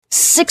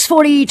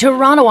640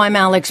 Toronto, I'm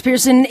Alex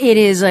Pearson. It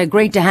is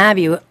great to have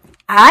you.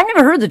 I've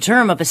never heard the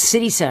term of a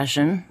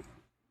City-Cession,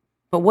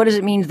 but what does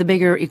it mean to the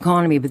bigger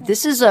economy? But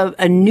this is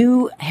a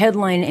new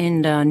headline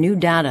and new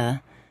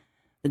data,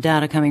 the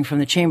data coming from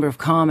the Chamber of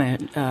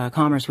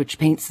Commerce, which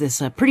paints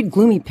this pretty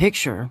gloomy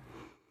picture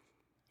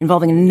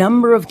involving a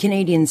number of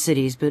Canadian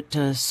cities, but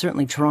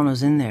certainly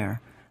Toronto's in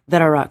there,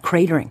 that are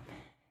cratering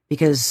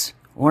because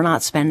we're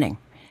not spending.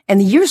 And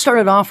the year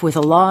started off with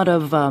a lot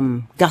of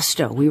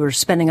gusto. We were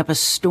spending up a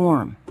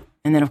storm.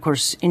 And then, of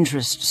course,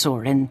 interest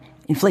soared and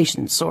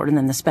inflation soared, and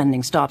then the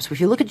spending stopped. So if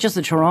you look at just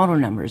the Toronto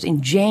numbers,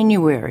 in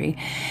January,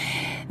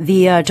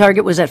 the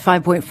target was at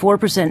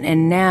 5.4%,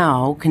 and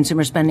now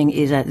consumer spending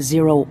is at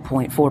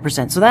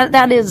 0.4%. So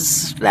that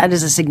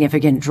is a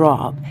significant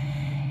drop,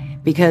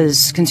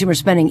 because consumer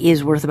spending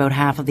is worth about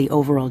half of the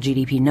overall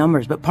GDP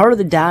numbers. But part of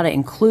the data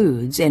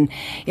includes, and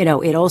it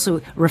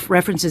also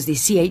references the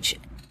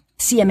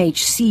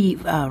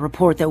CMHC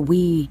report that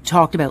we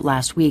talked about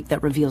last week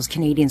that reveals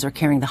Canadians are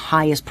carrying the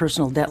highest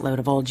personal debt load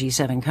of all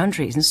G7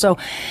 countries. And so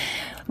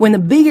when the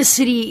biggest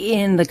city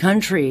in the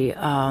country,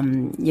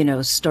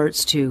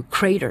 starts to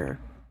crater,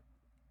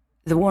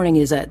 the warning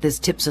is that this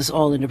tips us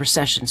all into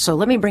recession. So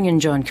let me bring in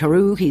John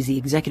Carew. He's the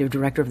executive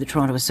director of the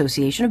Toronto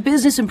Association of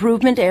Business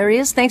Improvement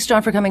Areas. Thanks,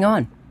 John, for coming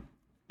on.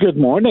 Good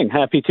morning.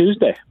 Happy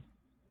Tuesday.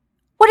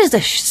 What is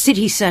the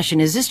City-Cession?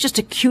 Is this just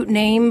a cute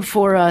name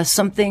for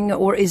something,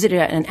 or is it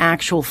an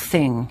actual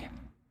thing?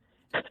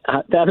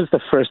 That is the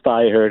first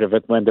I heard of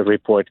it when the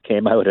report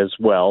came out as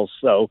well.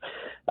 So,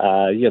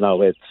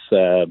 it's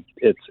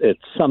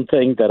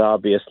something that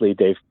obviously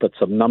they've put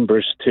some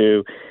numbers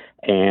to,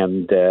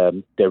 and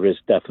there is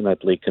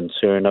definitely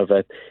concern of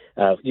it.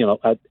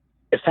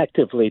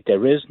 Effectively,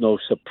 there is no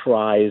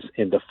surprise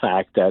in the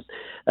fact that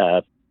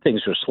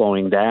things are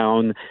slowing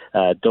down.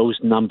 Those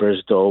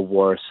numbers, though,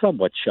 were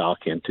somewhat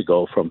shocking to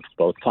go from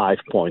about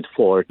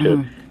 5.4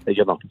 to,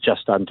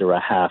 just under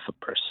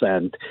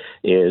 0.5%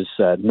 is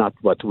not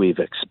what we've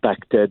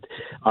expected.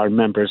 Our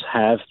members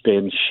have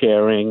been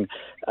sharing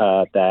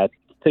that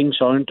things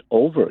aren't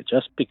over.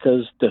 Just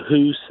because the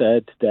WHO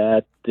said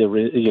that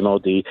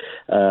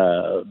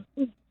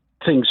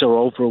things are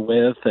over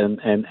with and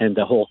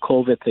the whole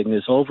COVID thing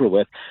is over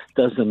with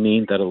doesn't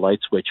mean that a light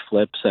switch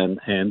flips and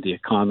the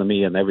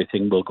economy and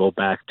everything will go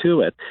back to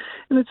it.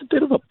 And it's a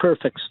bit of a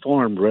perfect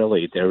storm,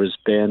 really. There has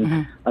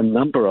been a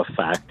number of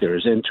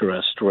factors: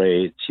 interest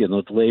rates,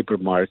 the labor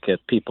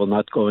market, people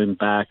not going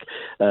back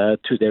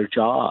to their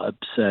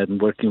jobs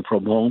and working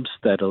from home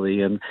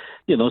steadily. And,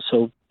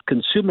 so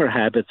consumer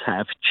habits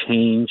have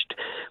changed.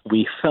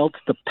 We felt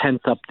the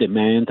pent-up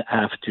demand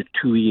after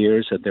 2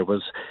 years, and there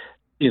was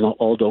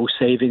all those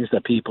savings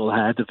that people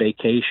had, the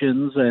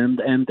vacations,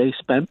 and they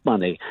spent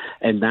money.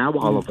 And now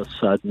all of a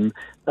sudden,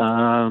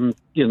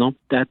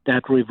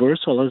 that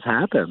reversal has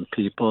happened.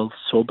 People,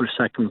 sober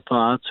second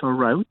thoughts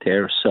are out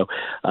there. So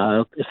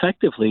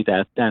effectively,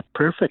 that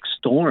perfect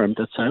storm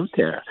that's out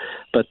there.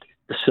 But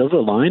the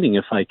silver lining,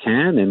 if I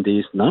can, in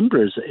these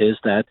numbers is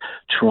that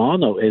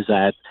Toronto is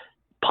at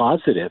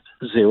positive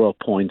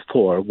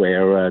 0.4,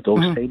 where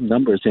those same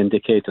numbers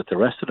indicate that the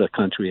rest of the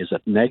country is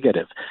at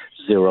negative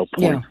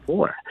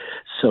 0.4.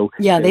 So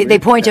they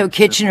point out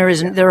Kitchener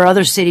and there are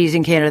other cities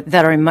in Canada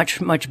that are in much,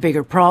 much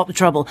bigger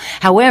trouble.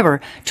 However,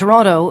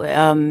 Toronto,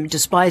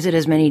 despise it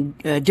as many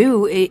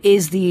do,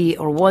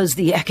 was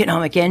the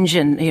economic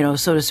engine,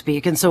 so to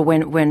speak. And so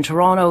when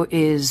Toronto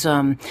is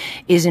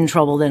in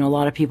trouble, then a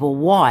lot of people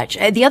watch.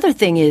 The other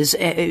thing is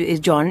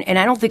John, and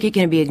I don't think it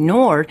can be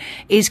ignored,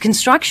 is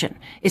construction.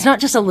 It's not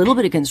just a little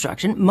bit of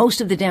construction.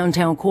 Most of the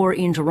downtown core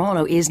in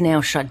Toronto is now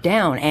shut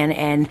down.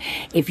 And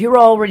if you're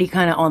already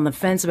kind of on the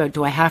fence about,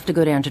 do I have to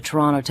go down to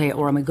Toronto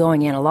or am I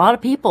going in? A lot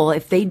of people,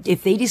 if they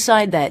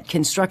decide that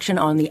construction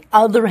on the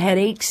other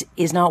headaches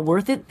is not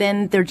worth it,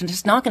 then they're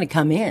just not going to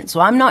come in.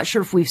 So I'm not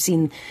sure if we've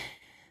seen,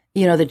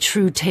 the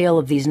true tale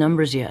of these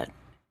numbers yet.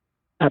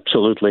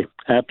 Absolutely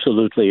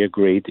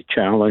agreed. The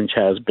challenge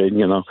has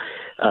been,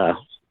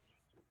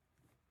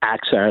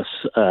 access,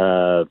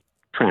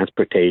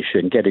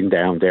 transportation, getting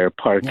down there,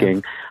 parking.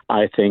 Yeah.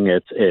 I think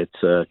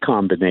it's a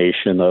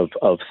combination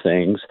of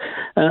things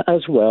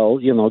as well.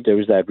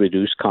 There's that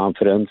reduced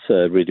confidence,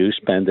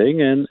 reduced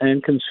spending,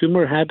 and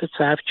consumer habits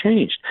have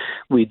changed.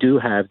 We do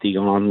have the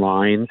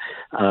online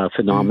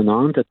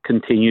phenomenon that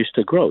continues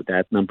to grow.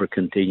 That number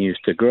continues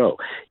to grow.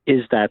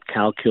 Is that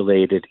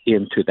calculated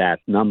into that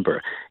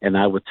number? And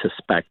I would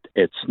suspect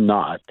it's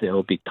not.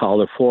 There'll be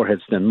taller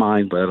foreheads than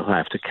mine, but it'll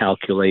have to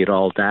calculate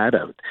all that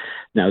out.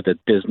 Now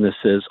that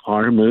businesses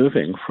are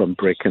moving from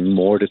brick and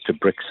mortar to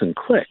bricks and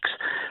clicks,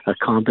 a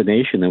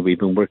combination, and we've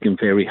been working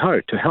very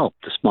hard to help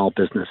the small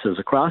businesses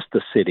across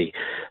the city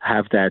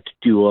have that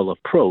dual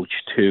approach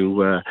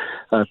to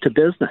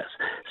business.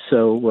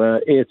 So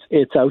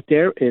it's out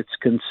there. It's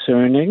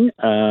concerning.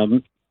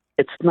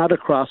 It's not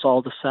across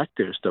all the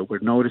sectors, though. We're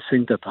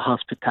noticing that the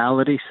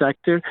hospitality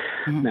sector,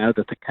 now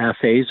that the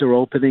cafes are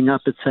opening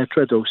up,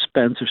 etc., those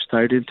spends are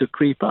starting to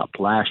creep up.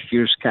 Last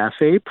year's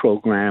cafe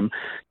program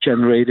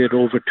generated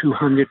over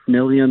 $200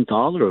 million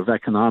of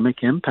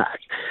economic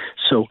impact.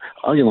 So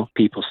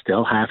people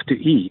still have to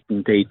eat,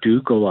 and they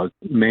do go out.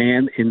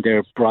 Man, in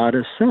their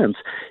broadest sense,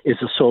 is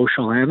a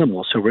social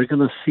animal, so we're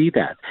going to see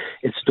that.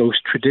 It's those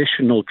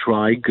traditional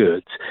dry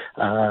goods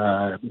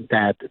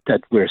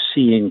that we're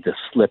seeing the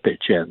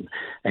slippage in,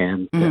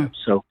 and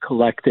so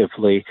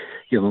collectively,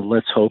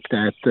 let's hope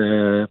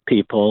that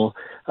people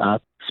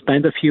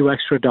spend a few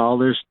extra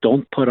dollars.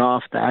 Don't put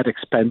off that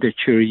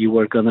expenditure you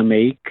are going to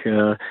make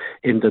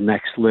in the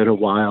next little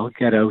while.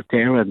 Get out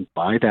there and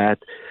buy that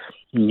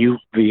new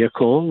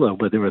vehicle,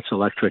 whether it's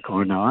electric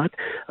or not.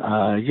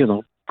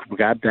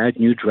 Grab that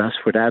new dress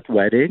for that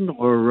wedding,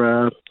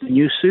 or a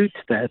new suit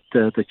that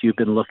you've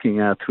been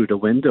looking at through the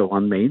window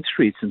on Main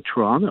Streets in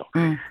Toronto.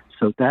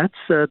 So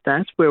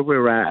that's where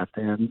we're at.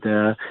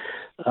 And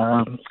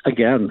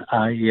again,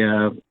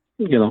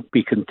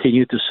 we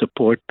continue to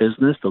support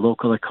business, the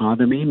local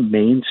economy,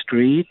 Main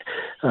Street.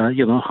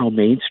 How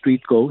Main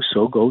Street goes,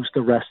 so goes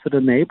the rest of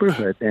the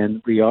neighborhood.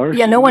 And we are...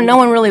 Yeah, no one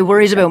really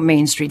worries about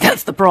Main Street.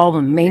 That's the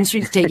problem. Main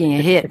Street's taking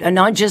a hit, and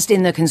not just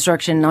in the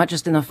construction, not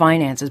just in the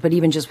finances, but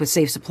even just with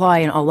safe supply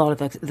and a lot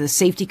of the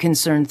safety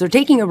concerns. They're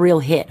taking a real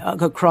hit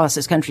across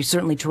this country,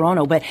 certainly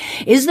Toronto. But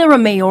is there a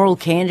mayoral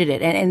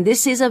candidate? And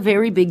this is a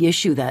very big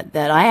issue that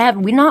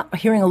we're not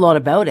hearing a lot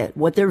about it.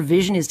 What their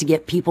vision is to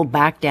get people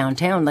back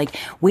downtown. Like,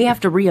 we have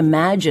to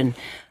reimagine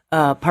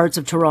parts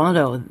of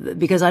Toronto,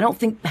 because I don't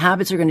think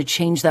habits are going to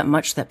change that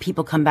much that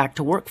people come back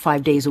to work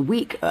 5 days a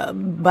week.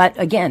 But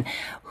again,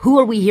 who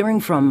are we hearing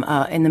from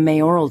in the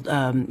mayoral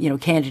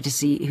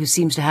candidacy who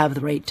seems to have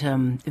the right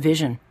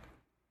vision?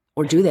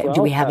 Or do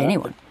we have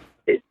anyone?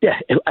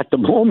 At the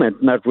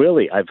moment, not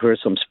really. I've heard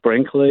some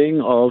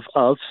sprinkling of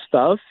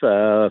stuff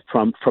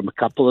from a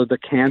couple of the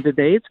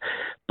candidates,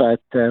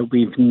 but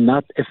we've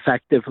not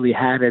effectively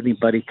had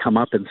anybody come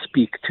up and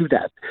speak to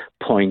that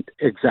point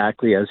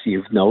exactly as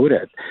you've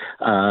noted.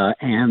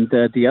 And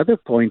the other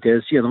point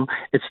is,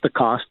 it's the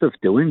cost of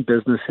doing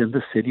business in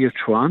the city of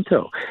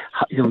Toronto.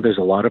 There's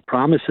a lot of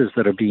promises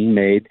that are being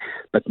made,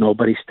 but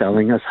nobody's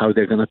telling us how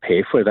they're going to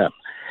pay for them.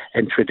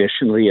 And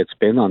traditionally, it's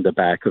been on the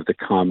back of the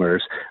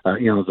commerce,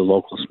 the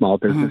local small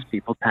business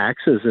people,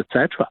 taxes,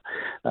 etc.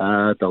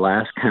 The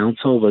last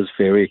council was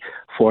very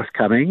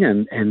forthcoming,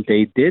 and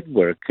they did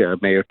work.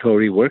 Mayor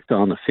Tory worked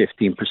on a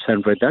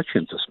 15%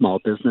 reduction to small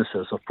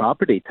businesses of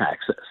property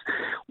taxes.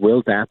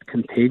 Will that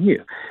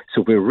continue?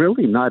 So we're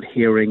really not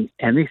hearing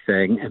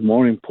anything, and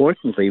more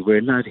importantly,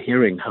 we're not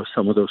hearing how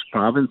some of those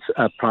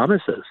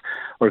promises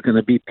are going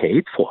to be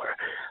paid for.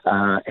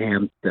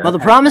 Well, the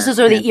promises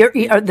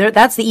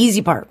that's the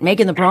easy part,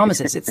 making the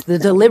promises. It's the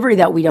delivery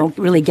that we don't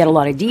really get a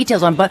lot of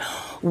details on. But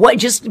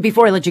just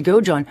before I let you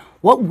go, John,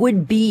 what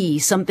would be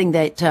something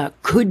that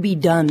could be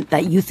done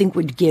that you think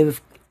would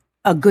give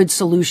a good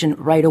solution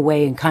right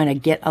away and kind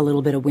of get a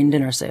little bit of wind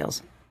in our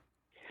sails?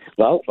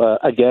 Well,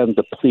 again,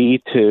 the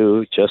plea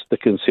to just the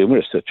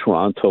consumers, the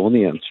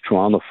Torontonians,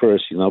 Toronto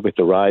first, with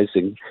the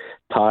rising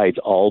tide,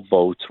 all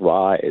boats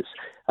rise.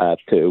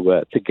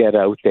 To get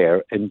out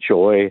there,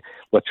 enjoy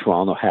what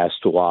Toronto has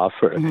to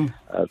offer,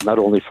 not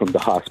only from the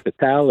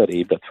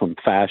hospitality, but from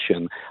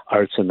fashion,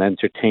 arts and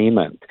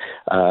entertainment,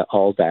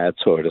 all that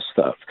sort of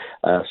stuff.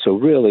 So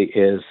really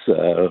is,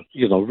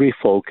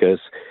 refocus,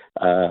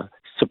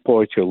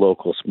 support your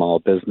local small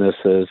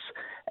businesses,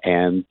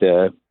 and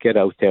get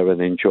out there and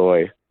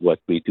enjoy what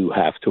we do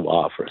have to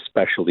offer,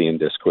 especially in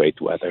this great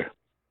weather.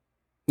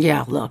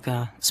 Yeah, look,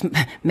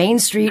 Main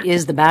Street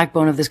is the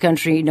backbone of this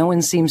country. No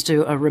one seems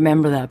to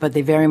remember that, but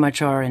they very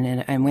much are.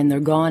 And when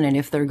they're gone, and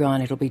if they're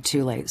gone, it'll be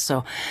too late.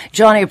 So,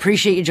 John, I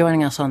appreciate you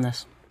joining us on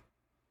this.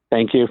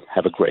 Thank you.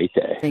 Have a great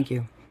day. Thank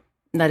you.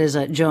 That is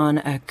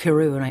John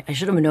Carew. And I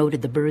should have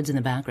noted the birds in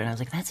the background. I was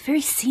like, that's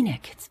very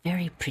scenic. It's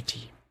very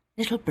pretty.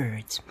 Little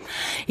birds.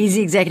 He's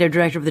the executive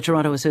director of the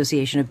Toronto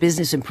Association of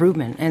Business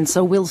Improvement. And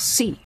so we'll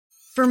see.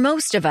 For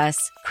most of us,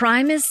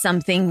 crime is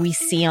something we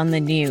see on the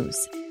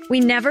news. We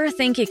never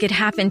think it could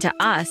happen to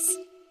us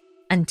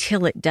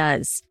until it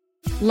does.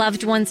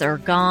 Loved ones are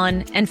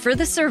gone, and for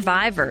the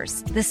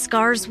survivors, the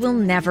scars will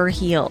never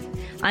heal.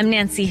 I'm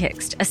Nancy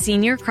Hixt, a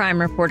senior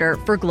crime reporter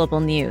for Global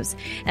News.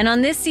 And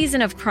on this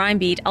season of Crime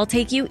Beat, I'll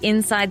take you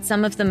inside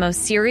some of the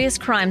most serious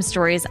crime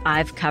stories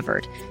I've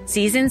covered.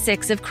 Season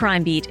 6 of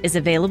Crime Beat is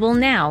available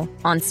now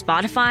on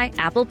Spotify,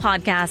 Apple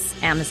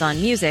Podcasts,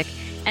 Amazon Music,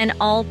 and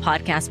all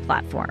podcast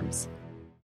platforms.